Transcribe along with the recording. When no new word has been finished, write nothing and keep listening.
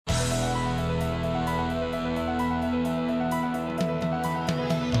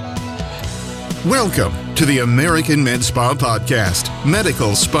Welcome to the American Med Spa Podcast,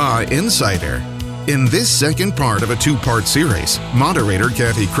 Medical Spa Insider. In this second part of a two-part series, moderator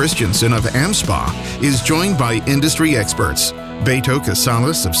Kathy Christensen of AmSpa is joined by industry experts, Beto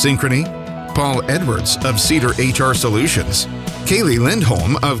Casales of Synchrony, Paul Edwards of Cedar HR Solutions, Kaylee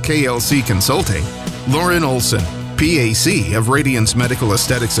Lindholm of KLC Consulting, Lauren Olson, PAC of Radiance Medical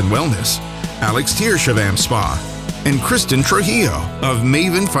Aesthetics and Wellness, Alex Tiersch of AmSpa, and Kristen Trujillo of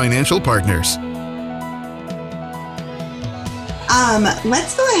Maven Financial Partners.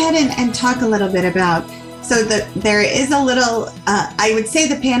 Let's go ahead and talk a little bit about, there is a little, I would say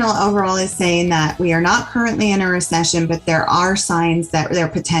the panel overall is saying that we are not currently in a recession, but there are signs that there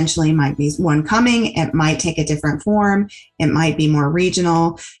potentially might be one coming. It might take a different form. It might be more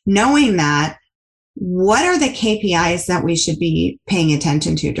regional. Knowing that, what are the KPIs that we should be paying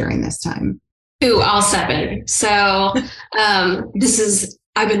attention to during this time? Ooh, all seven. So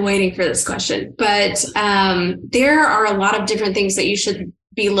I've been waiting for this question, but there are a lot of different things that you should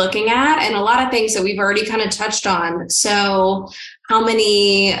be looking at and a lot of things that we've already kind of touched on. So how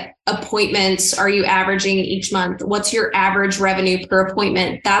many appointments are you averaging each month? What's your average revenue per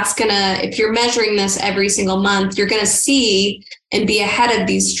appointment? That's if you're measuring this every single month, you're going to see and be ahead of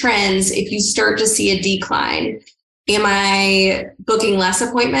these trends if you start to see a decline. Am I booking less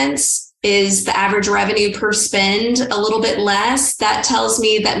appointments? Is the average revenue per spend a little bit less? That tells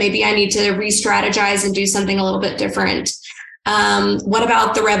me that maybe I need to re-strategize and do something a little bit different. What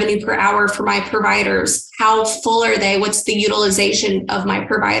about the revenue per hour for my providers? How full are they? What's the utilization of my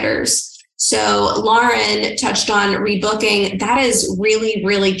providers? So Lauren touched on rebooking. That is really,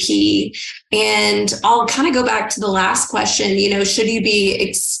 really key. And I'll kind of go back to the last question, should you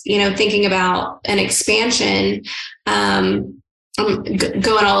be, thinking about an expansion? I'm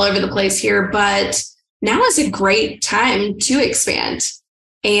going all over the place here, but now is a great time to expand.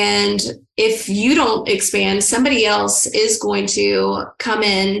 And if you don't expand, somebody else is going to come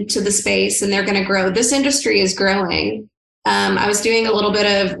into the space and they're going to grow. This industry is growing. I was doing a little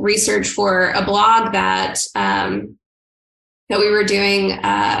bit of research for a blog that we were doing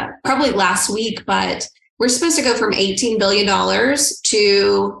probably last week, but we're supposed to go from $18 billion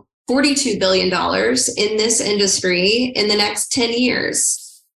to $42 billion in this industry in the next 10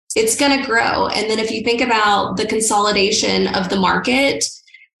 years. It's going to grow. And then if you think about the consolidation of the market,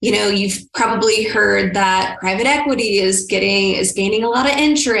 you've probably heard that private equity is gaining a lot of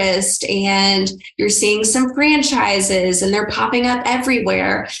interest, and you're seeing some franchises and they're popping up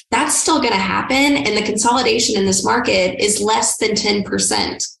everywhere. That's still going to happen. And the consolidation in this market is less than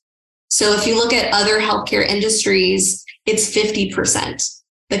 10%. So if you look at other healthcare industries, it's 50%.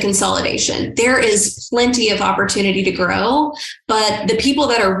 The consolidation. There is plenty of opportunity to grow, but the people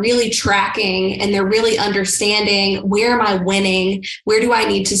that are really tracking and they're really understanding, where am I winning? Where do I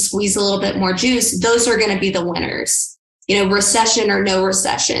need to squeeze a little bit more juice? Those are going to be the winners, recession or no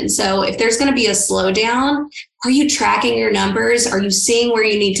recession. So if there's going to be a slowdown, are you tracking your numbers? Are you seeing where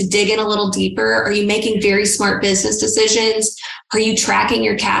you need to dig in a little deeper? Are you making very smart business decisions? Are you tracking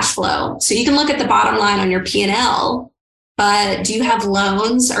your cash flow? So you can look at the bottom line on your P&L. But do you have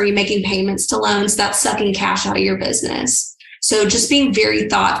loans? Are you making payments to loans? That's sucking cash out of your business. So just being very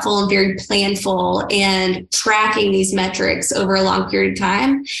thoughtful and very planful and tracking these metrics over a long period of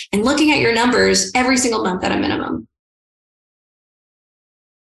time and looking at your numbers every single month at a minimum.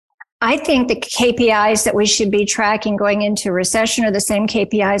 I think the KPIs that we should be tracking going into recession are the same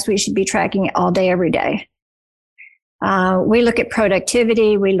KPIs we should be tracking all day, every day. We look at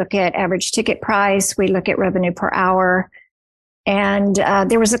productivity, we look at average ticket price, we look at revenue per hour. And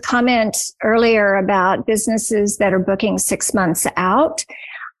there was a comment earlier about businesses that are booking 6 months out.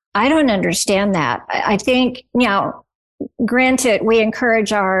 I don't understand that. I think, granted, we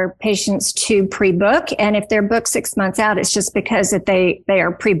encourage our patients to pre-book. And if they're booked 6 months out, it's just because that they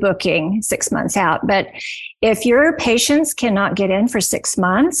are pre-booking 6 months out. But if your patients cannot get in for 6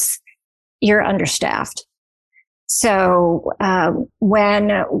 months, you're understaffed. So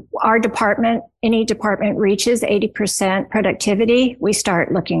when any department reaches 80% productivity, we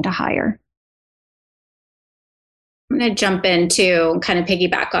start looking to hire. I'm going to jump in to kind of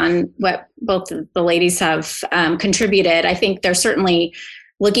piggyback on what both of the ladies have contributed. I think they're certainly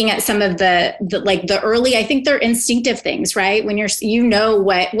looking at some of the early, I think they're instinctive things, right? When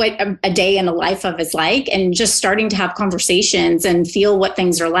what a day in the life of is like, and just starting to have conversations and feel what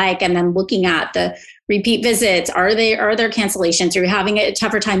things are like, and then looking at the repeat visits. Are there cancellations? Are you having a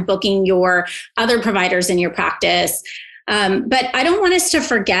tougher time booking your other providers in your practice? But I don't want us to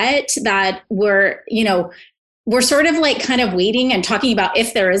forget that we're, we're sort of like kind of waiting and talking about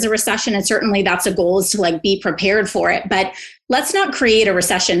if there is a recession. And certainly that's a goal, is to like be prepared for it. But let's not create a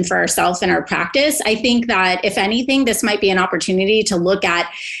recession for ourselves and our practice. I think that if anything, this might be an opportunity to look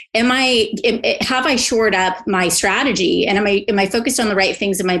at, have I shored up my strategy, and am I focused on the right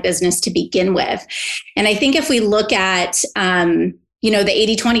things in my business to begin with? And I think if we look at,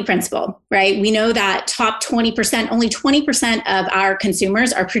 the 80-20 principle, right? We know that top 20%, only 20% of our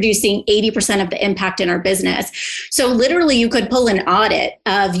consumers are producing 80% of the impact in our business. So literally you could pull an audit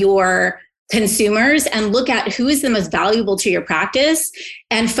of your consumers and look at who is the most valuable to your practice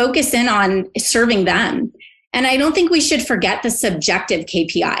and focus in on serving them. And I don't think we should forget the subjective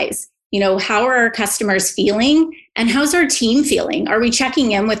KPIs. How are our customers feeling and how's our team feeling? Are we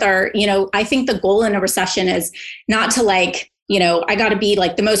checking in with our, I think the goal in a recession is not to I got to be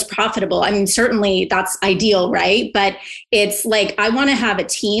like the most profitable. I mean, certainly that's ideal, right? But it's like, I want to have a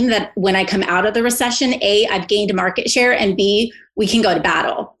team that when I come out of the recession, A, I've gained market share, and B, we can go to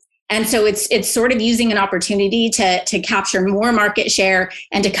battle. And so it's sort of using an opportunity to capture more market share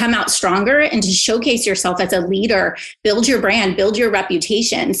and to come out stronger and to showcase yourself as a leader, build your brand, build your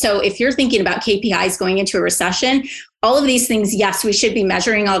reputation. So if you're thinking about KPIs going into a recession, all of these things, yes, we should be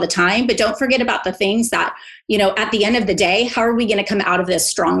measuring all the time, but don't forget about the things that, at the end of the day, how are we going to come out of this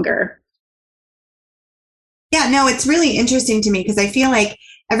stronger? Yeah, no, it's really interesting to me because I feel like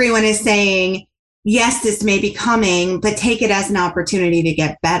everyone is saying, yes, this may be coming, but take it as an opportunity to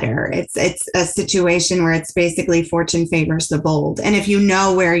get better. It's a situation where it's basically fortune favors the bold. And if you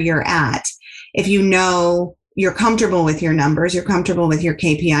know where you're at, if you know you're comfortable with your numbers, you're comfortable with your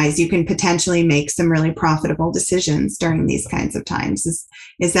KPIs, you can potentially make some really profitable decisions during these kinds of times.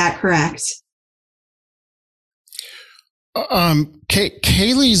 Is that correct?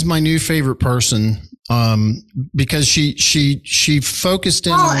 Kaylee's my new favorite person. Because she focused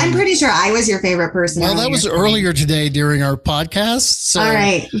in. Oh, I'm pretty sure I was your favorite person. Well, that was earlier today during our podcast. So, all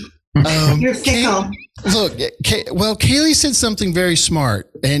right. You're fickle. Kaylee said something very smart,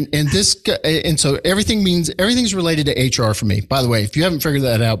 and so everything's related to HR for me. By the way, if you haven't figured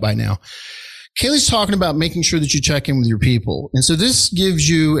that out by now, Kaylee's talking about making sure that you check in with your people. And so this gives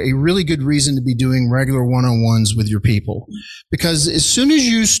you a really good reason to be doing regular one-on-ones with your people. Because as soon as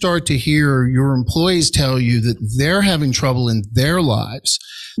you start to hear your employees tell you that they're having trouble in their lives,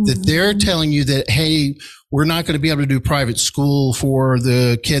 that they're telling you that, hey, we're not going to be able to do private school for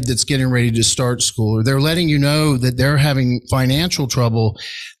the kid that's getting ready to start school, or they're letting you know that they're having financial trouble,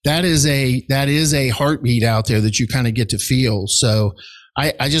 that is a heartbeat out there that you kind of get to feel. So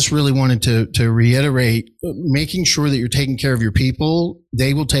I just really wanted to reiterate, making sure that you're taking care of your people.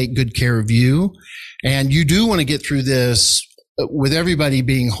 They will take good care of you. And you do want to get through this with everybody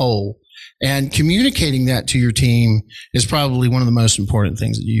being whole. And communicating that to your team is probably one of the most important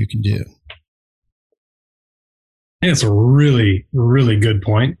things that you can do. It's a really, really good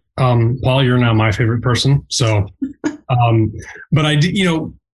point. Paul, you're now my favorite person. So, but I did,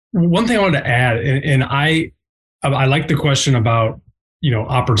 one thing I wanted to add, and I like the question about,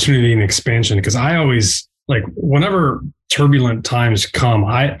 opportunity and expansion, because I always, like, whenever turbulent times come,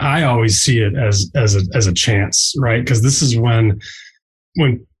 I always see it as a chance, right? Because this is when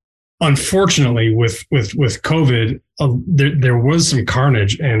unfortunately with COVID, there was some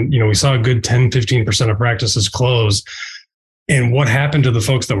carnage, and we saw a good 10-15% of practices close. And what happened to the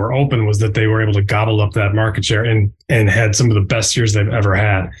folks that were open was that they were able to gobble up that market share and had some of the best years they've ever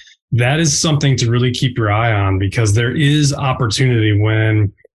had. That is something to really keep your eye on, because there is opportunity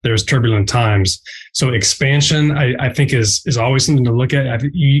when there's turbulent times. So expansion, I think is always something to look at. I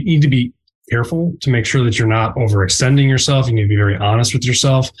think you need to be careful to make sure that you're not overextending yourself. You need to be very honest with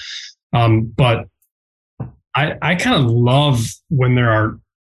yourself. But I kind of love when there are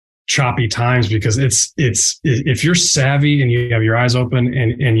choppy times, because it's if you're savvy and you have your eyes open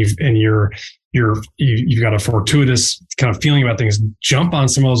and you've got a fortuitous kind of feeling about things, jump on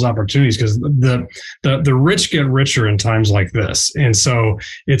some of those opportunities, because the rich get richer in times like this. And so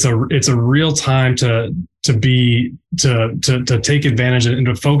it's a real time to take advantage and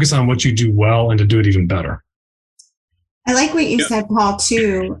to focus on what you do well and to do it even better. I like what you said, Paul,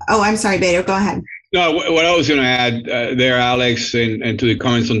 too. Oh, I'm sorry, Beto, go ahead. No, what I was going to add there, Alex, and to the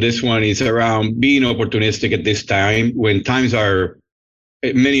comments on this one, is around being opportunistic at this time when times are.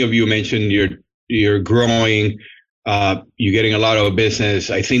 Many of you mentioned you're growing, you're getting a lot of business.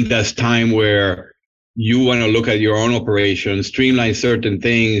 I think that's time where you want to look at your own operations, streamline certain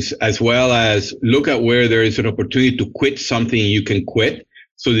things, as well as look at where there is an opportunity to quit something you can quit,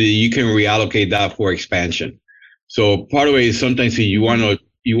 so that you can reallocate that for expansion. So part of it is sometimes you want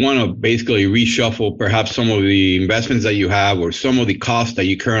to basically reshuffle perhaps some of the investments that you have or some of the costs that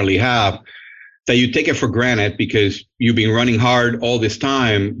you currently have, that you take it for granted because you've been running hard all this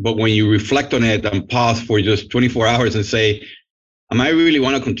time. But when you reflect on it and pause for just 24 hours and say, am I really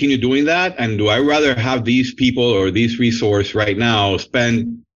want to continue doing that? And do I rather have these people or these resource right now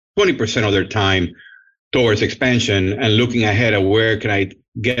spend 20% of their time towards expansion and looking ahead at where can I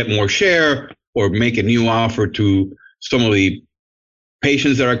get more share or make a new offer to some of the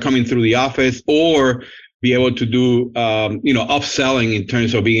patients that are coming through the office, or be able to do, upselling in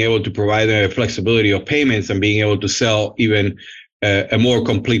terms of being able to provide a flexibility of payments and being able to sell even a more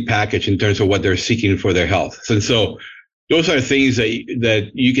complete package in terms of what they're seeking for their health. And so those are things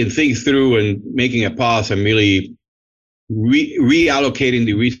that you can think through and making a pause and really reallocating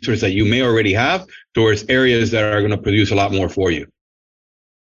the resources that you may already have towards areas that are going to produce a lot more for you.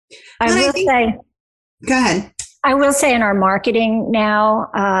 Go ahead. I will say in our marketing now,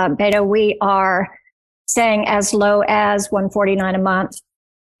 Beto, we are saying as low as $149 a month.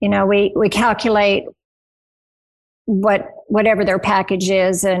 We calculate whatever their package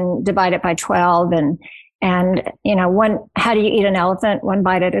is and divide it by 12 and how do you eat an elephant? one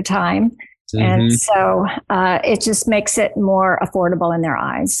bite at a time. Mm-hmm. And so it just makes it more affordable in their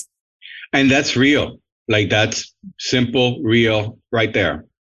eyes. And that's real. Like that's simple, real right there.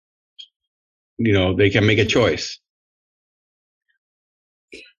 They can make a choice.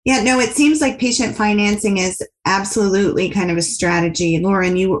 Yeah, no, it seems like patient financing is absolutely kind of a strategy.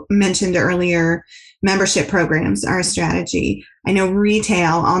 Lauren, you mentioned earlier membership programs are a strategy. I know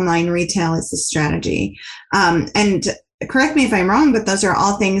online retail is a strategy. And correct me if I'm wrong, but those are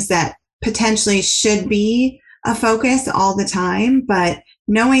all things that potentially should be a focus all the time. But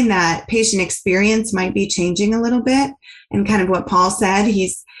knowing that patient experience might be changing a little bit, and kind of what Paul said,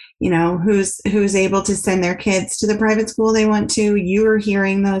 he's who's able to send their kids to the private school they want to. You are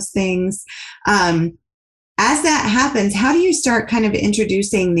hearing those things. As that happens, how do you start kind of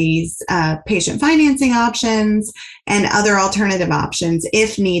introducing these patient financing options and other alternative options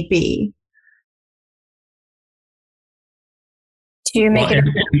if need be? Do you make it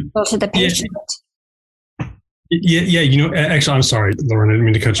available to the patient? Yeah. Actually, I'm sorry, Lauren, I didn't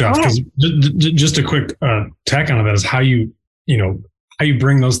mean to cut you off. Because just a quick tack on that is how you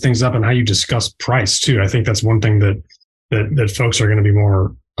bring those things up and how you discuss price too. I think that's one thing that folks are going to be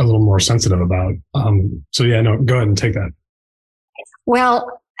a little more sensitive about. Go ahead and take that.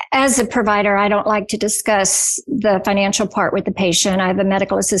 Well, as a provider, I don't like to discuss the financial part with the patient. I have a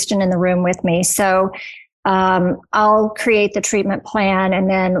medical assistant in the room with me. So I'll create the treatment plan. And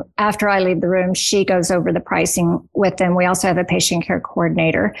then after I leave the room, she goes over the pricing with them. We also have a patient care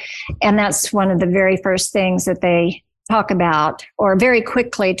coordinator. And that's one of the very first things that they talk about, or very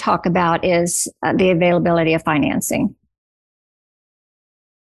quickly talk about, is the availability of financing.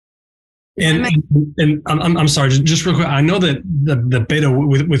 And I'm sorry, just real quick. I know that the beta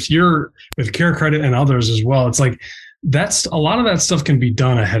with Care Credit and others as well. It's like that's a lot of that stuff can be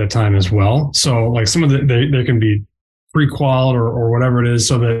done ahead of time as well. So like some of there can be pre-qual or whatever it is,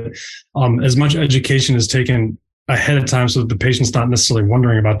 so that as much education is taken ahead of time, so that the patient's not necessarily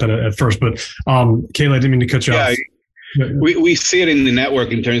wondering about that at first. But Kayla, I didn't mean to cut you off. We see it in the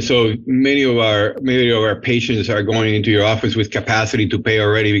network in terms of many of our patients are going into your office with capacity to pay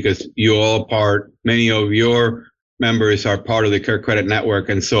already, because many of your members are part of the Care Credit network.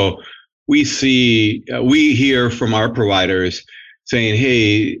 And so we hear from our providers saying,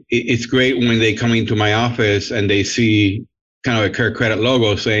 hey, it's great when they come into my office and they see kind of a Care Credit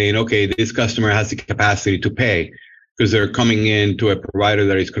logo saying, okay, this customer has the capacity to pay, because they're coming in to a provider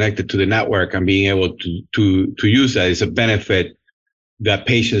that is connected to the network, and being able to use that is a benefit that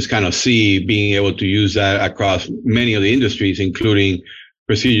patients kind of see, being able to use that across many of the industries, including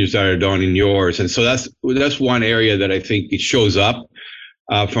procedures that are done in yours. And so that's one area that I think it shows up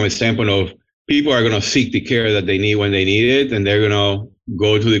from a standpoint of people are going to seek the care that they need when they need it, and they're going to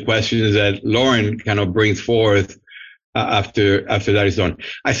go to the questions that Lauren kind of brings forth after that is done.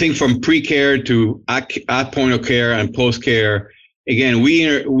 I think from pre-care to at point of care and post-care, again,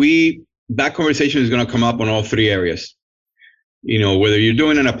 that conversation is going to come up on all three areas. Whether you're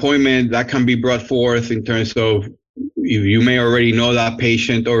doing an appointment, that can be brought forth in terms of you may already know that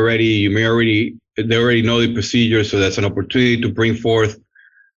patient already. They already know the procedure, so that's an opportunity to bring forth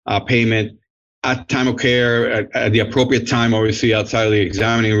payment at time of care at the appropriate time, obviously outside of the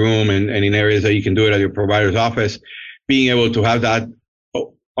examining room and in areas that you can do it at your provider's office. Being able to have that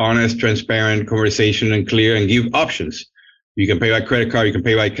honest, transparent conversation and clear, and give options. You can pay by credit card, you can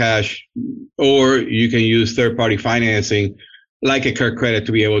pay by cash, or you can use third-party financing like a Care Credit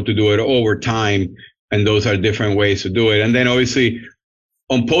to be able to do it over time. And those are different ways to do it. And then obviously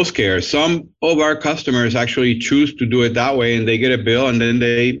on post-care, some of our customers actually choose to do it that way, and they get a bill, and then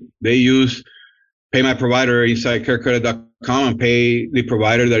they use pay my provider inside carecredit.com and pay the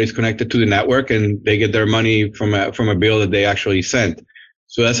provider that is connected to the network, and they get their money from a bill that they actually sent.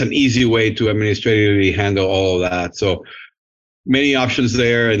 So that's an easy way to administratively handle all of that. So many options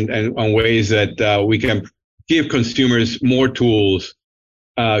there, and ways that we can give consumers more tools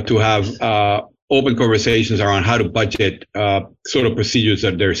to have open conversations around how to budget sort of procedures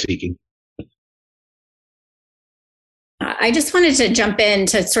that they're seeking. I just wanted to jump in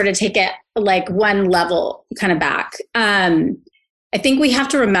to sort of take it like one level kind of back. I think we have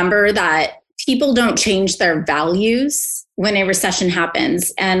to remember that people don't change their values when a recession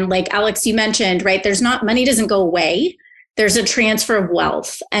happens. And like Alex, you mentioned, right, money doesn't go away. There's a transfer of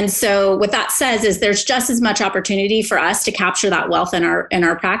wealth. And so what that says is there's just as much opportunity for us to capture that wealth in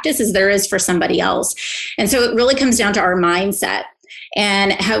our practice as there is for somebody else. And so it really comes down to our mindset.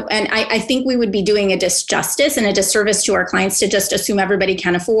 And I think we would be doing a disjustice and a disservice to our clients to just assume everybody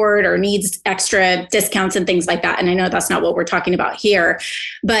can afford or needs extra discounts and things like that. And I know that's not what we're talking about here,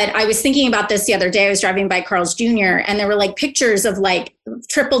 but I was thinking about this the other day. I was driving by Carl's Jr. and there were like pictures of like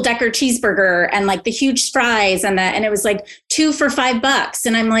triple decker cheeseburger and like the huge fries and it was like 2 for $5.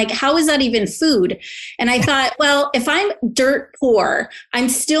 And I'm like, how is that even food? And I thought, well, if I'm dirt poor, I'm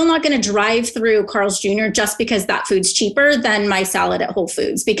still not going to drive through Carl's Jr. just because that food's cheaper than my salad at Whole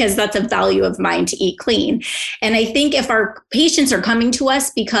Foods, because that's a value of mine to eat clean. And I think if our patients are coming to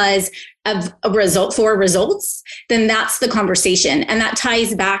us because of results, then that's the conversation. And that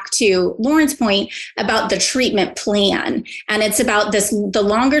ties back to Lauren's point about the treatment plan. And it's about the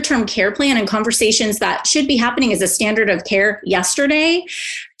longer term care plan and conversations that should be happening as a standard of care yesterday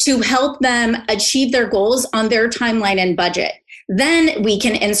to help them achieve their goals on their timeline and budget. Then we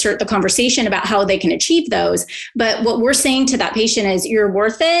can insert the conversation about how they can achieve those. But what we're saying to that patient is you're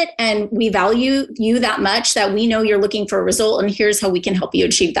worth it. And we value you that much that we know you're looking for a result. And here's how we can help you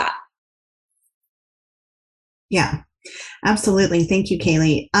achieve that. Yeah, absolutely. Thank you,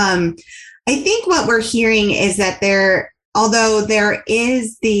 Kaylee. I think what we're hearing is that although there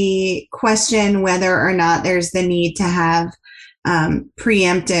is the question whether or not there's the need to have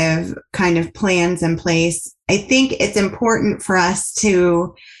preemptive kind of plans in place, I think it's important for us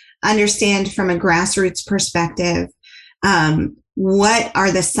to understand from a grassroots perspective, what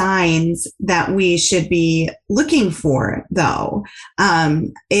are the signs that we should be looking for, though?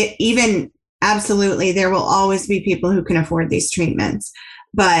 Absolutely, there will always be people who can afford these treatments,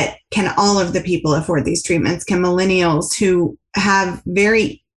 but can all of the people afford these treatments? Can millennials who have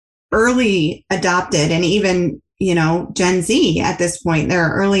very early adopted, and even, Gen Z at this point, they're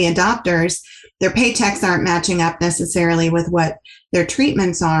early adopters, their paychecks aren't matching up necessarily with what their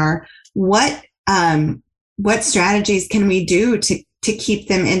treatments are. What strategies can we do to keep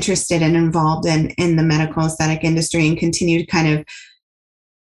them interested and involved in the medical aesthetic industry and continue to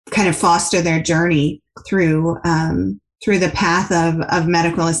kind of foster their journey through the path of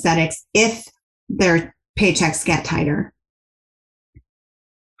medical aesthetics if their paychecks get tighter?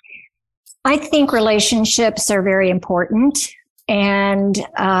 I think relationships are very important. And,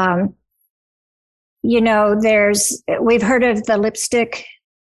 we've heard of the lipstick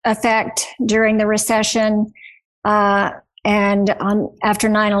effect during the recession. After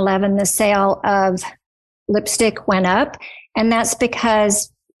 9/11, the sale of lipstick went up. And that's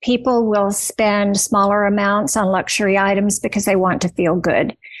because people will spend smaller amounts on luxury items because they want to feel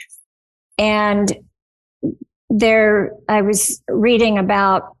good. And I was reading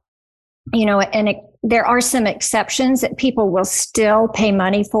about, and there are some exceptions that people will still pay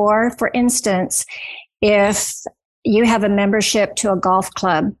money for. For instance, if you have a membership to a golf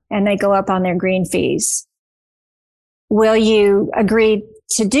club and they go up on their green fees, will you agree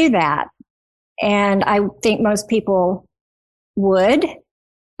to do that? And I think most people would.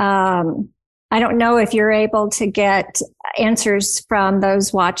 I don't know if you're able to get answers from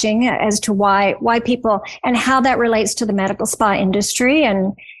those watching as to why people and how that relates to the medical spa industry,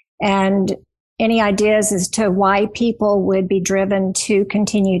 and any ideas as to why people would be driven to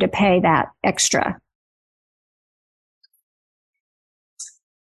continue to pay that extra.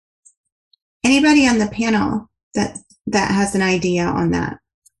 Anybody on the panel that has an idea on that?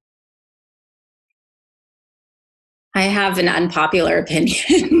 I have an unpopular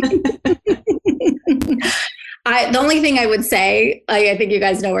opinion. The only thing I would say, I think you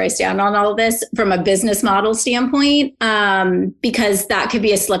guys know where I stand on all of this from a business model standpoint, because that could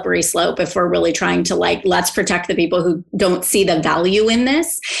be a slippery slope if we're really trying to let's protect the people who don't see the value in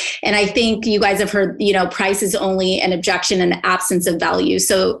this. And I think you guys have heard, price is only an objection in the absence of value.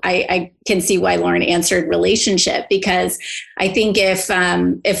 So I can see why Lauren answered relationship, because I think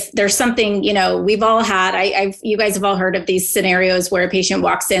if there's something, we've all had, you guys have all heard of these scenarios where a patient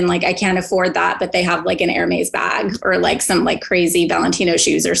walks in, I can't afford that, but they have an Hermes bag or some crazy Valentino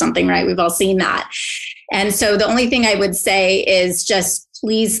shoes or something, right? We've all seen that. And so the only thing I would say is just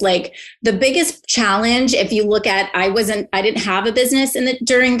please, the biggest challenge, if you look at, I didn't have a business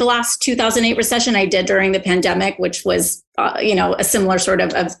during the last 2008 recession. I did during the pandemic, which was, a similar sort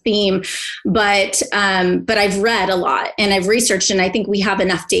of theme, but I've read a lot and I've researched, and I think we have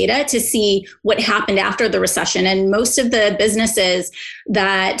enough data to see what happened after the recession. And most of the businesses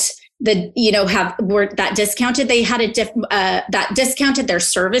that were that discounted, they had that discounted their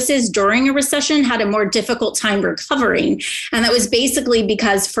services during a recession had a more difficult time recovering. And that was basically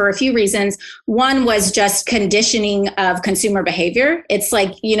because for a few reasons. One was just conditioning of consumer behavior. It's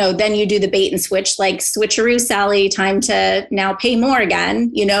then you do the bait and switch, switcheroo, Sally, time to now pay more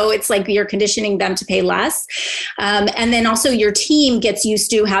again. It's you're conditioning them to pay less. And then also your team gets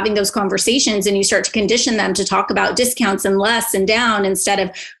used to having those conversations, and you start to condition them to talk about discounts and less and down instead of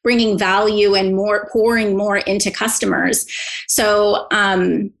bringing value and pouring more into customers. So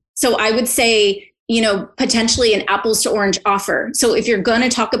I would say, potentially an apples to orange offer. So if you're going to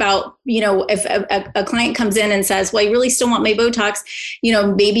talk about, if a client comes in and says, well, I really still want my Botox,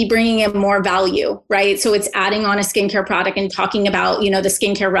 maybe bringing in more value, right? So it's adding on a skincare product and talking about, the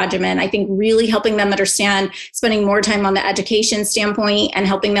skincare regimen. I think really helping them understand, spending more time on the education standpoint and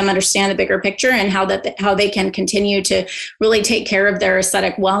helping them understand the bigger picture and how they can continue to really take care of their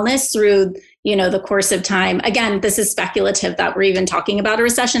aesthetic wellness through the course of time. Again, this is speculative that we're even talking about a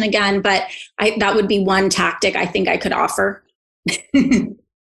recession again, but that would be one tactic I think I could offer. All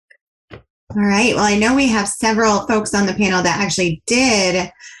right. Well, I know we have several folks on the panel that actually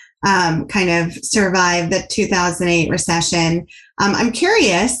did kind of survive the 2008 recession. I'm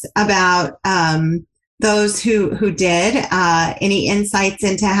curious about those who did. Any insights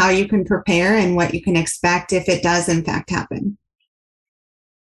into how you can prepare and what you can expect if it does in fact happen?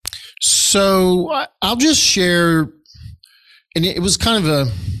 So I'll just share, and it was kind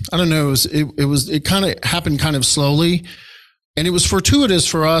of it kind of happened kind of slowly, and it was fortuitous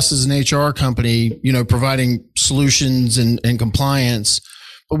for us as an HR company, providing solutions and compliance.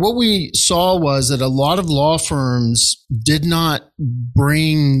 But what we saw was that a lot of law firms did not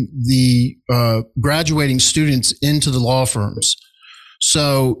bring the graduating students into the law firms.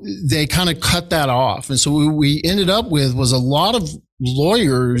 So they kind of cut that off. And so what we ended up with was a lot of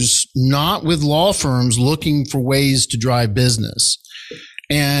lawyers not with law firms looking for ways to drive business.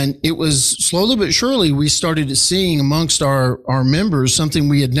 And it was slowly but surely we started seeing amongst our members something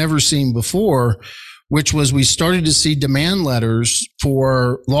we had never seen before, which was we started to see demand letters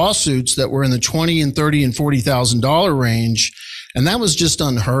for lawsuits that were in the $20,000 and $30,000 and $40,000 range. And that was just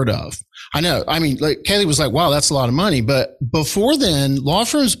unheard of. I know. I mean, Kaylee was like, wow, that's a lot of money. But before then, law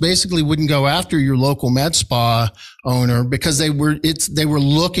firms basically wouldn't go after your local med spa owner because they were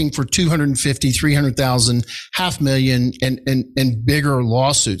looking for 250, 300,000, $500,000 and bigger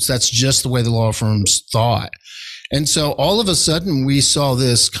lawsuits. That's just the way the law firms thought. And so all of a sudden we saw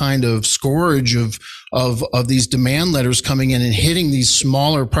this kind of scourge of these demand letters coming in and hitting these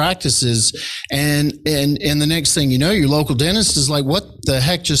smaller practices. And the next thing you know, your local dentist is like, what the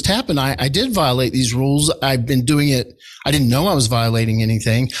heck just happened? I did violate these rules. I've been doing it. I didn't know I was violating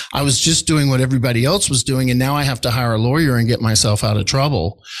anything. I was just doing what everybody else was doing. And now I have to hire a lawyer and get myself out of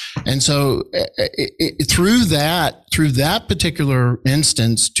trouble. And so through that particular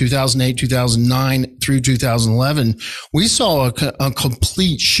instance, 2008, 2009 through 2011, we saw a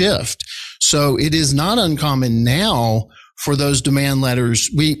complete shift. So it is not uncommon now for those demand letters.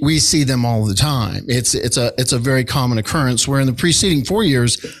 We see them all the time. It's a very common occurrence where in the preceding 4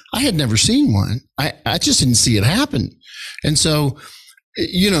 years, I had never seen one. I just didn't see it happen. And so,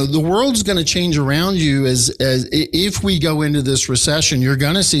 the world's going to change around you as if we go into this recession, you're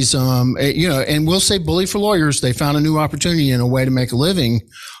going to see some, and we'll say bully for lawyers. They found a new opportunity and a way to make a living.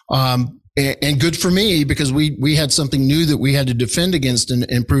 And good for me because we had something new that we had to defend against and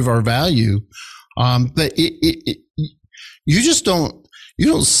improve our value. But you just don't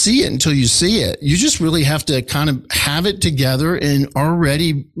see it until you see it. You just really have to kind of have it together and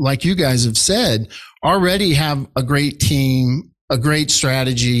already, like you guys have said, already have a great team, a great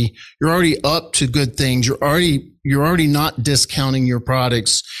strategy. You're already up to good things. You're already not discounting your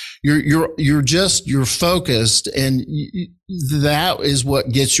products. You're focused, and that is what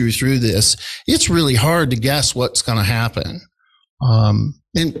gets you through this. It's really hard to guess what's going to happen.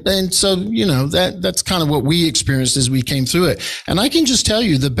 And so, that's kind of what we experienced as we came through it. And I can just tell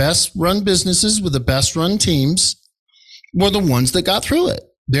you, the best run businesses with the best run teams were the ones that got through it.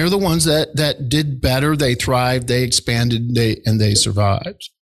 They're the ones that did better. They thrived, they expanded, they survived.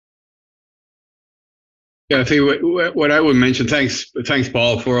 Yeah, I think what I would mention, thanks,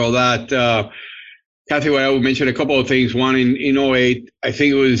 Paul, for all that. Kathy, what I would mention a couple of things. One, in 2008, I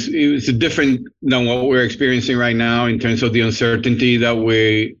think it was different than what we're experiencing right now in terms of the uncertainty that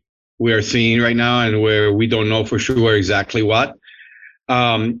we are seeing right now, and where we don't know for sure exactly what.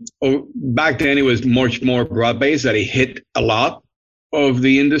 Back then, it was much more broad-based, that it hit a lot of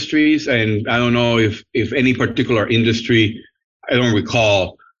the industries, and I don't know if any particular industry, I don't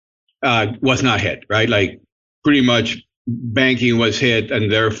recall, was not hit, right? Like pretty much banking was hit,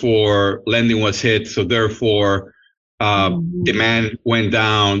 and therefore lending was hit. So therefore demand went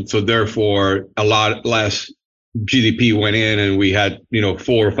down. So therefore a lot less GDP went in, and we had 4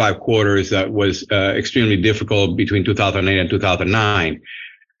 or 5 quarters that was extremely difficult between 2008 and 2009,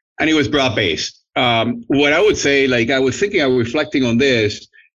 and it was broad based. What I would say, like I was reflecting on this,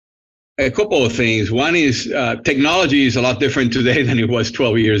 a couple of things. One is technology is a lot different today than it was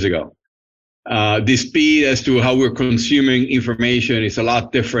 12 years ago. The speed as to how we're consuming information is a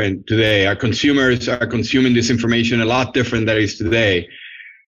lot different today. Our consumers are consuming this information a lot different than it is today.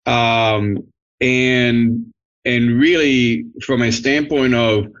 And really, from a standpoint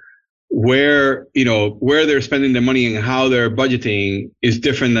of where they're spending their money and how they're budgeting is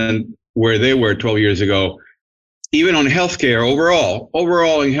different than where they were 12 years ago. Even on healthcare,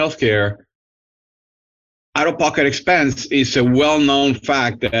 overall in healthcare, out-of-pocket expense is a well-known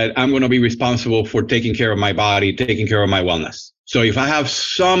fact that I'm going to be responsible for taking care of my body, taking care of my wellness. So if I have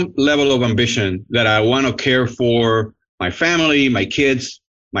some level of ambition that I want to care for my family, my kids,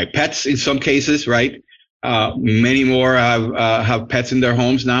 my pets in some cases, right? Many more have pets in their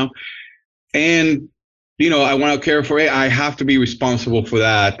homes now. And, I want to care for it. I have to be responsible for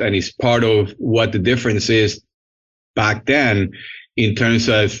that. And it's part of what the difference is back then in terms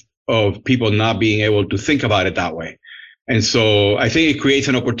of people not being able to think about it that way. And so I think it creates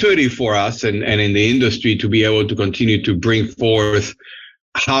an opportunity for us and in the industry to be able to continue to bring forth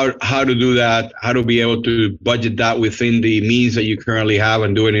how to do that, how to be able to budget that within the means that you currently have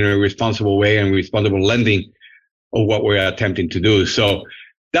and do it in a responsible way and responsible lending of what we're attempting to do. So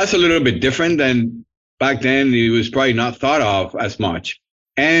that's a little bit different than back then. It was probably not thought of as much.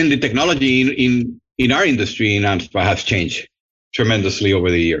 And the technology in our industry in AMSPA has changed tremendously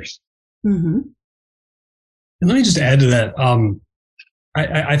over the years. Mm-hmm. And let me just add to that.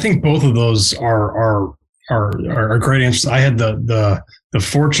 I think both of those are great answers. I had the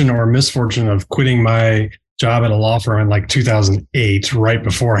fortune or misfortune of quitting my job at a law firm in like 2008, right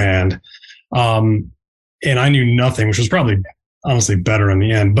beforehand, and I knew nothing, which was probably honestly better in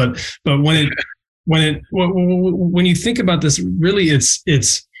the end. But when you think about this, really, it's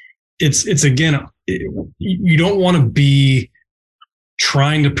again, you don't want to be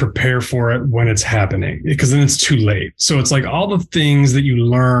trying to prepare for it when it's happening, because then it's too late. So it's like all the things that you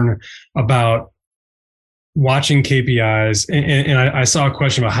learn about watching KPIs. And I saw a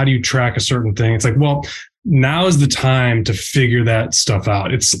question about how do you track a certain thing? It's like, well, now is the time to figure that stuff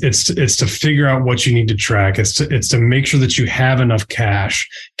out. It's to figure out what you need to track. It's to make sure that you have enough cash.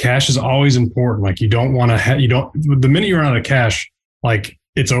 Cash is always important. Like the minute you run out of cash, like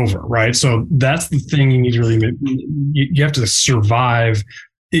it's over, right? So that's the thing you need to really, you have to survive.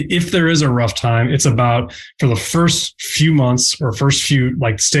 If there is a rough time, it's about, for the first few months or first few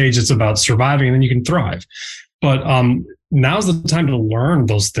stage, it's about surviving, and then you can thrive. But now's the time to learn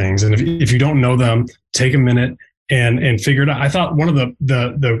those things. And if you don't know them, take a minute and figure it out. I thought one of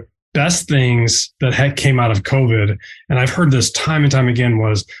the best things that came out of COVID, and I've heard this time and time again,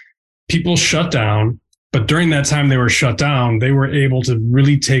 was people shut down. But during that time they were shut down, they were able to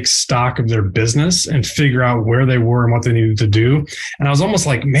really take stock of their business and figure out where they were and what they needed to do. And I was almost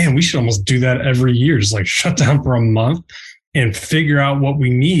like, man, we should almost do that every year. Just shut down for a month and figure out what we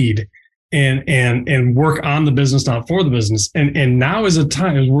need and work on the business, not for the business. And now is a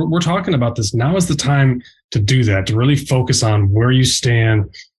time, we're talking about this. Now is the time to do that, to really focus on where you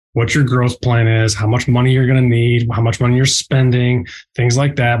stand, what your growth plan is, how much money you're going to need, how much money you're spending, things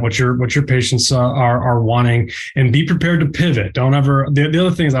like that, what your patients are wanting, and be prepared to pivot. Don't ever, the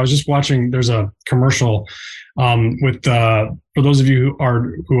other thing is, I was just watching, there's a commercial with, for those of you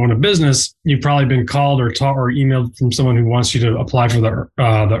who own a business, you've probably been called or emailed from someone who wants you to apply for the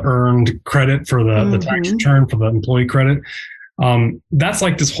earned credit for the tax return for the employee credit. That's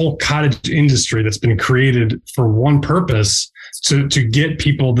like this whole cottage industry that's been created for one purpose, to get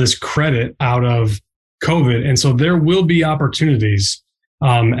people this credit out of COVID. And so there will be opportunities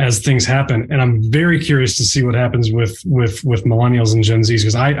as things happen. And I'm very curious to see what happens with millennials and Gen Zs,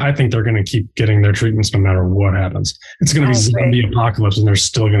 because I think they're going to keep getting their treatments no matter what happens. It's going to be zombie apocalypse and they're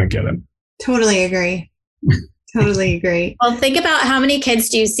still going to get it. Totally agree. Totally agree. Well, think about how many kids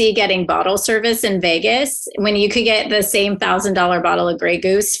do you see getting bottle service in Vegas when you could get the same $1,000 bottle of Grey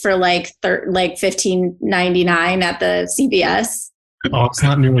Goose for like $15.99 at the CVS. Oh, it's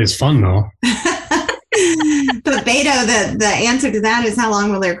not nearly as fun though. But Beto, the answer to that is how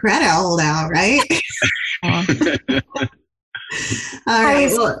long will their credit hold out, right? All right.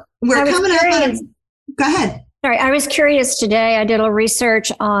 Well, we're coming up on. Go ahead. Sorry, I was curious today. I did a little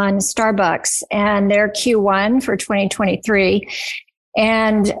research on Starbucks and their Q1 for 2023.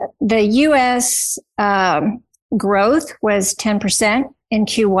 And the U.S. Growth was 10% in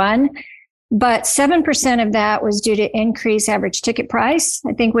Q1, but 7% of that was due to increased average ticket price.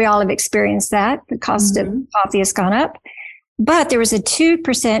 I think we all have experienced that. The cost of coffee has gone up, but there was a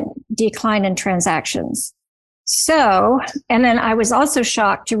 2% decline in transactions. So, and then I was also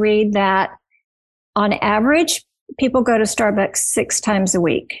shocked to read that on average, people go to Starbucks 6 times a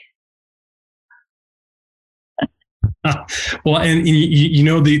week. Well, and you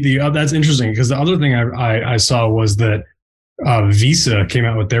know, that's interesting, because the other thing I saw was that Visa came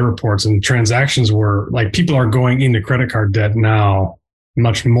out with their reports, and transactions were like, people are going into credit card debt now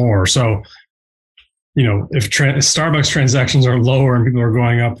much more. So, you know, if Starbucks transactions are lower and people are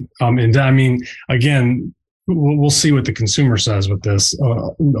going up in debt, I mean, again, we'll see what the consumer says with this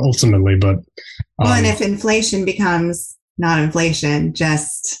ultimately, but well, and if inflation becomes not inflation,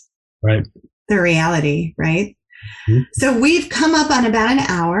 just right, the reality, right? Mm-hmm. So we've come up on about an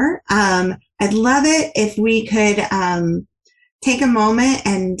hour. I'd love it if we could take a moment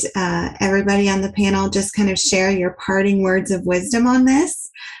and everybody on the panel just kind of share your parting words of wisdom on this.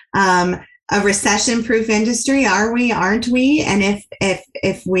 A recession-proof industry, are we? Aren't we? And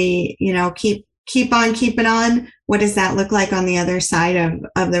if we, you know, keep on keeping on, what does that look like on the other side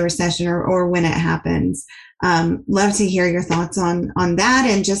of the recession or when it happens? Love to hear your thoughts on that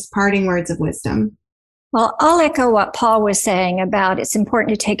and just parting words of wisdom. Well, I'll echo what Paul was saying about it's important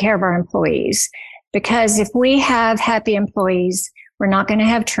to take care of our employees, because if we have happy employees, we're not going to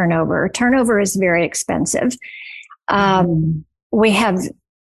have turnover. Turnover is very expensive. We have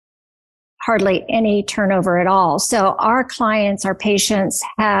hardly any turnover at all. So our clients, our patients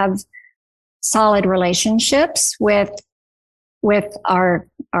have solid relationships with our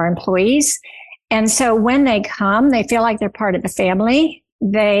employees. And so when they come, they feel like they're part of the family.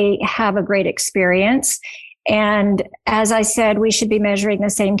 They have a great experience. And as I said, we should be measuring the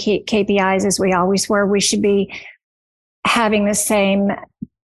same KPIs as we always were. We should be having the same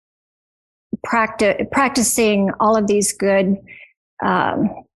practicing all of these good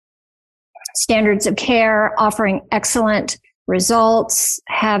standards of care, offering excellent results,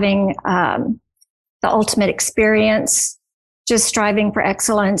 having the ultimate experience, just striving for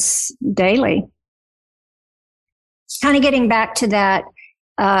excellence daily. Kind of getting back to that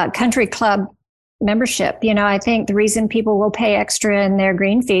country club membership. You know, I think the reason people will pay extra in their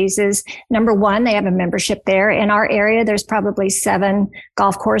green fees is, number one, they have a membership there. In our area, there's probably 7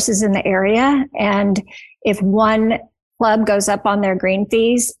 golf courses in the area. And if one club goes up on their green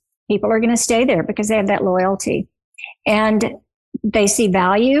fees, people are going to stay there because they have that loyalty. And they see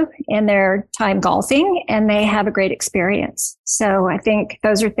value in their time golfing and they have a great experience. So I think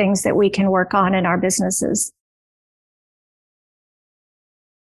those are things that we can work on in our businesses.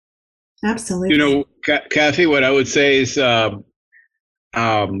 Absolutely. You know, Kathy, what I would say is, you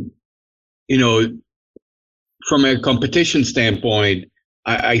know, from a competition standpoint,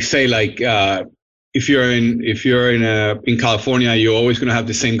 I say like, if you're in California, you're always going to have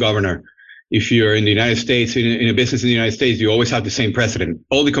the same governor. If you're in the United States, in a business in the United States, you always have the same president.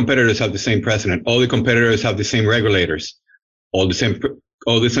 All the competitors have the same president. All the competitors have the same regulators. All the same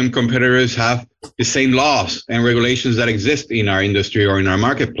competitors have the same laws and regulations that exist in our industry or in our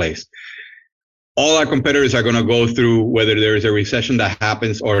marketplace. All our competitors are going to go through whether there is a recession that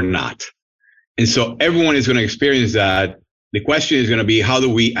happens or not. And so everyone is going to experience that. The question is going to be, how do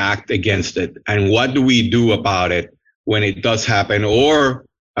we act against it? And what do we do about it when it does happen? Or,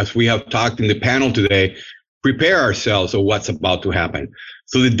 as we have talked in the panel today, prepare ourselves for what's about to happen.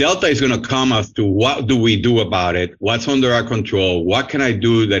 So the delta is going to come as to what do we do about it? What's under our control? What can I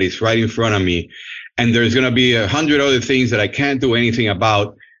do that is right in front of me? And there's going to be 100 other things that I can't do anything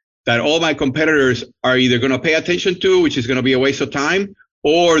about, that all my competitors are either going to pay attention to, which is going to be a waste of time,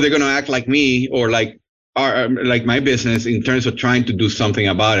 or they're going to act like me or like like my business in terms of trying to do something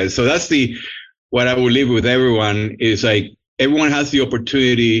about it. So that's what I would leave with everyone is like, everyone has the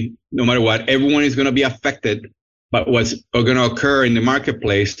opportunity, no matter what, everyone is going to be affected by what's going to occur in the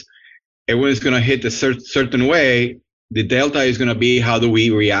marketplace. Everyone's going to hit a certain way. The delta is going to be, how do we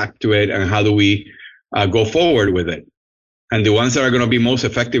react to it and how do we go forward with it? And the ones that are going to be most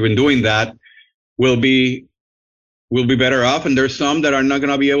effective in doing that will be better off. And there's some that are not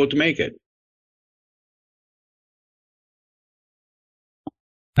going to be able to make it.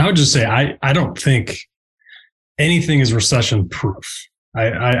 I would just say, I don't think anything is recession proof.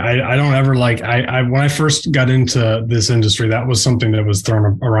 I don't ever when I first got into this industry, that was something that was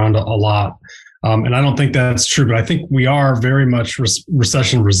thrown around a lot. And I don't think that's true, but I think we are very much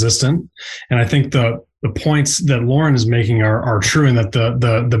recession resistant. And I think the points that Lauren is making are true, and that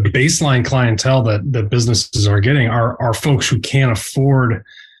the baseline clientele that businesses are getting are folks who can't afford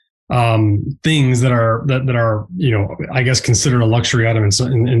things that are, you know, I guess considered a luxury item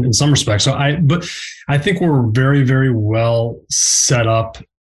in some respects. But I think we're very, very well set up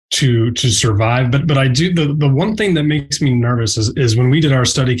to survive. But I do, the one thing that makes me nervous is when we did our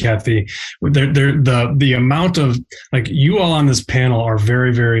study, Kathy, the amount of, like, you all on this panel are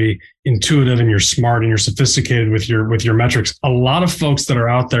very, very intuitive, and you're smart and you're sophisticated with your metrics. A lot of folks that are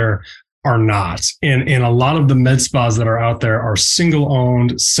out there are not. And a lot of the med spas that are out there are single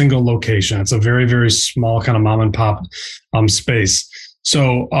owned, single location. It's a very, very small kind of mom and pop space.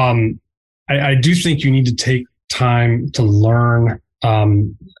 So I do think you need to take time to learn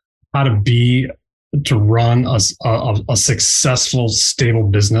how to run a successful, stable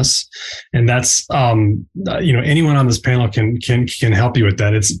business. And that's, you know, anyone on this panel can help you with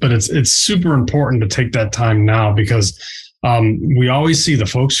that. It's super important to take that time now, because we always see the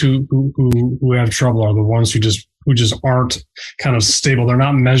folks who have trouble are the ones who just aren't kind of stable. They're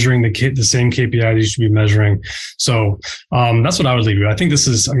not measuring the same KPI they should be measuring. So that's what I would leave you. I think this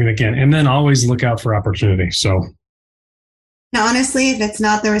is, I mean, again, and then always look out for opportunity. So now, honestly, if it's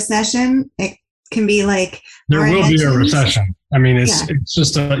not the recession, it can be like, there will be a recession. I mean, it's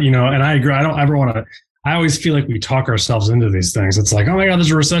just you know, and I agree. I don't ever want to. I always feel like we talk ourselves into these things. It's like, oh my God,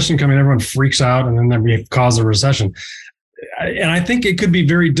 there's a recession coming. Everyone freaks out, and then we cause a recession. And I think it could be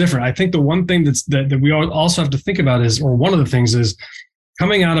very different. I think the one thing that we also have to think about is, or one of the things is,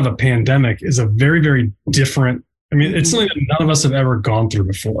 coming out of a pandemic is a very, very different. I mean, it's something that none of us have ever gone through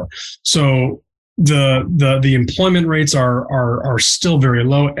before. So the employment rates are still very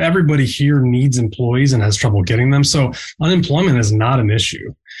low. Everybody here needs employees and has trouble getting them. So unemployment is not an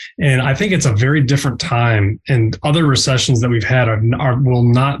issue. And I think it's a very different time. And other recessions that we've had will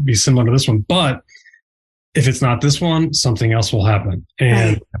not be similar to this one. But if it's not this one, something else will happen.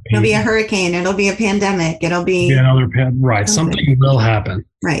 And right. It'll be a hurricane. It'll be a pandemic. It'll be another right. Something will happen.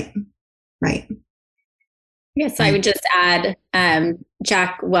 Right. Yes, I would just add,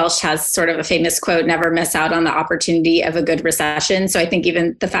 Jack Welch has sort of a famous quote, never miss out on the opportunity of a good recession. So I think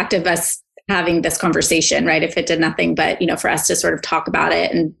even the fact of us having this conversation, right, if it did nothing but, you know, for us to sort of talk about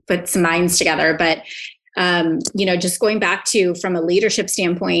it and put some minds together. But, you know, just going back to, from a leadership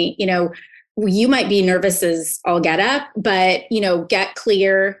standpoint, you know, you might be nervous as all get up, but, you know, get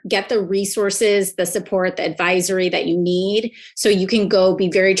clear, get the resources, the support, the advisory that you need, so you can go be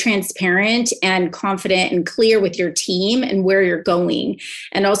very transparent and confident and clear with your team and where you're going.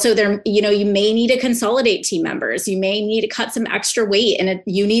 And also there, you know, you may need to consolidate team members. You may need to cut some extra weight, and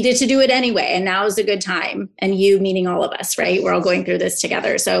you needed to do it anyway. And now is a good time. And you, meaning all of us, right? We're all going through this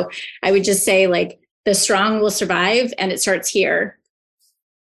together. So I would just say, like, the strong will survive, and it starts here.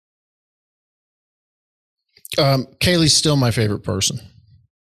 Kaylee's still my favorite person.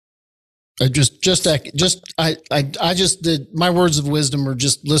 I just did my words of wisdom, or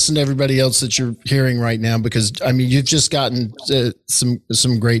just listen to everybody else that you're hearing right now, because I mean, you've just gotten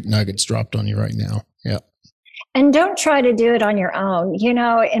some great nuggets dropped on you right now. Yeah. And don't try to do it on your own. You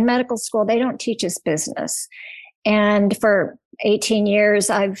know, in medical school, they don't teach us business. And for 18 years,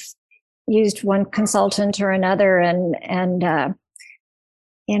 I've used one consultant or another, and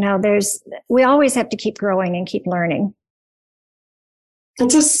you know, we always have to keep growing and keep learning.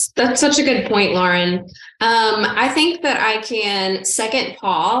 That's such a good point, Lauren. I think that I can second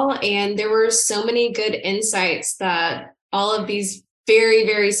Paul, and there were so many good insights that all of these very,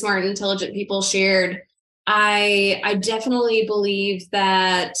 very smart, intelligent people shared. I definitely believe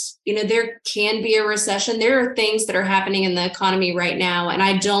that, you know, there can be a recession. There are things that are happening in the economy right now, and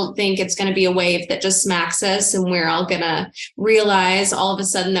I don't think it's going to be a wave that just smacks us and we're all going to realize all of a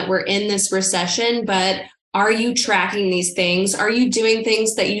sudden that we're in this recession. But are you tracking these things? Are you doing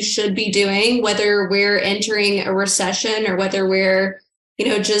things that you should be doing, whether we're entering a recession or whether we're,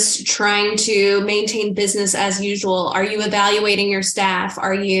 just trying to maintain business as usual? Are you evaluating your staff?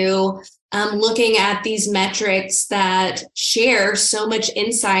 Are you looking at these metrics that share so much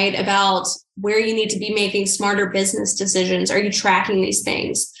insight about where you need to be making smarter business decisions? Are you tracking these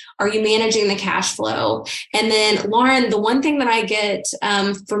things? Are you managing the cash flow? And then, Lauren, the one thing that I get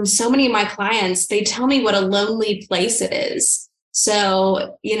from so many of my clients, they tell me what a lonely place it is.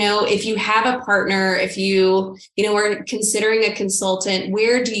 So, if you have a partner, if you are considering a consultant,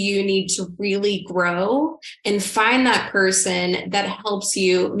 where do you need to really grow and find that person that helps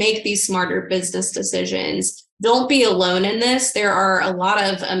you make these smarter business decisions? Don't be alone in this. There are a lot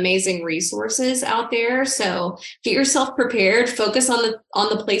of amazing resources out there. So get yourself prepared, focus on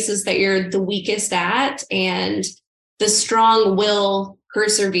the places that you're the weakest at, and the strong will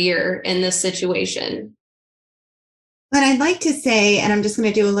persevere in this situation. But I'd like to say, and I'm just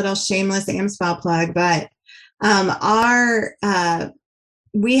going to do a little shameless AmSpa plug, but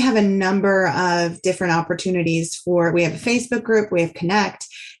we have a number of different opportunities we have a Facebook group, we have Connect,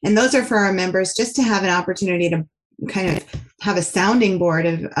 and those are for our members just to have an opportunity to kind of have a sounding board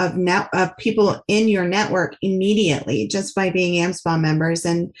of people in your network immediately just by being AmSpa members.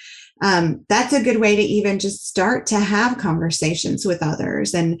 And that's a good way to even just start to have conversations with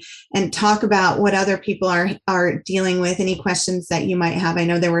others and talk about what other people are dealing with, any questions that you might have. I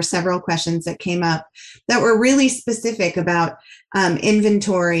know there were several questions that came up that were really specific about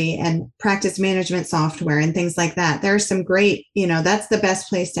inventory and practice management software and things like that. There's some great, that's the best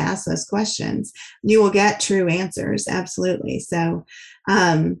place to ask those questions. You will get true answers. Absolutely. So,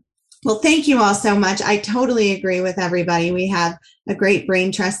 well, thank you all so much. I totally agree with everybody. We have a great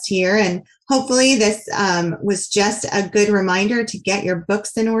brain trust here, and hopefully this was just a good reminder to get your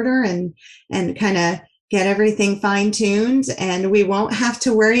books in order and kind of get everything fine-tuned, and we won't have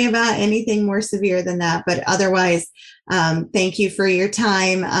to worry about anything more severe than that. But otherwise, thank you for your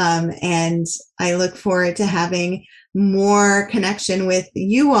time, and I look forward to having more connection with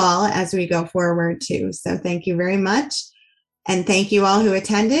you all as we go forward too. So thank you very much. And thank you all who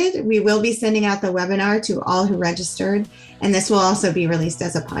attended. We will be sending out the webinar to all who registered, and this will also be released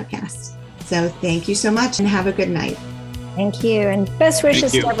as a podcast. So thank you so much and have a good night. Thank you, and best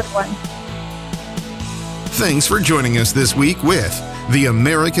wishes to everyone. Thanks for joining us this week with the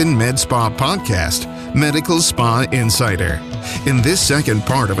American Med Spa Podcast, Medical Spa Insider. In this second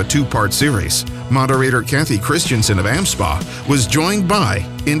part of a two-part series, moderator Kathy Christensen of AmSpa was joined by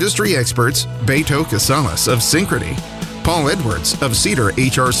industry experts Beto Casales of Synchrony, Paul Edwards of Cedar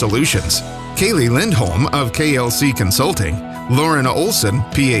HR Solutions, Kaylee Lindholm of KLC Consulting, Lauren Olson,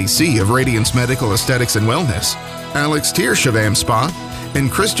 PAC of Radiance Medical Aesthetics and Wellness, Alex Tiersch of AmSpa,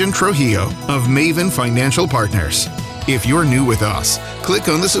 and Christian Trujillo of Maven Financial Partners. If you're new with us, click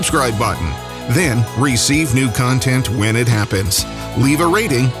on the subscribe button. Then receive new content when it happens. Leave a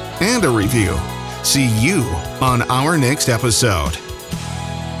rating and a review. See you on our next episode.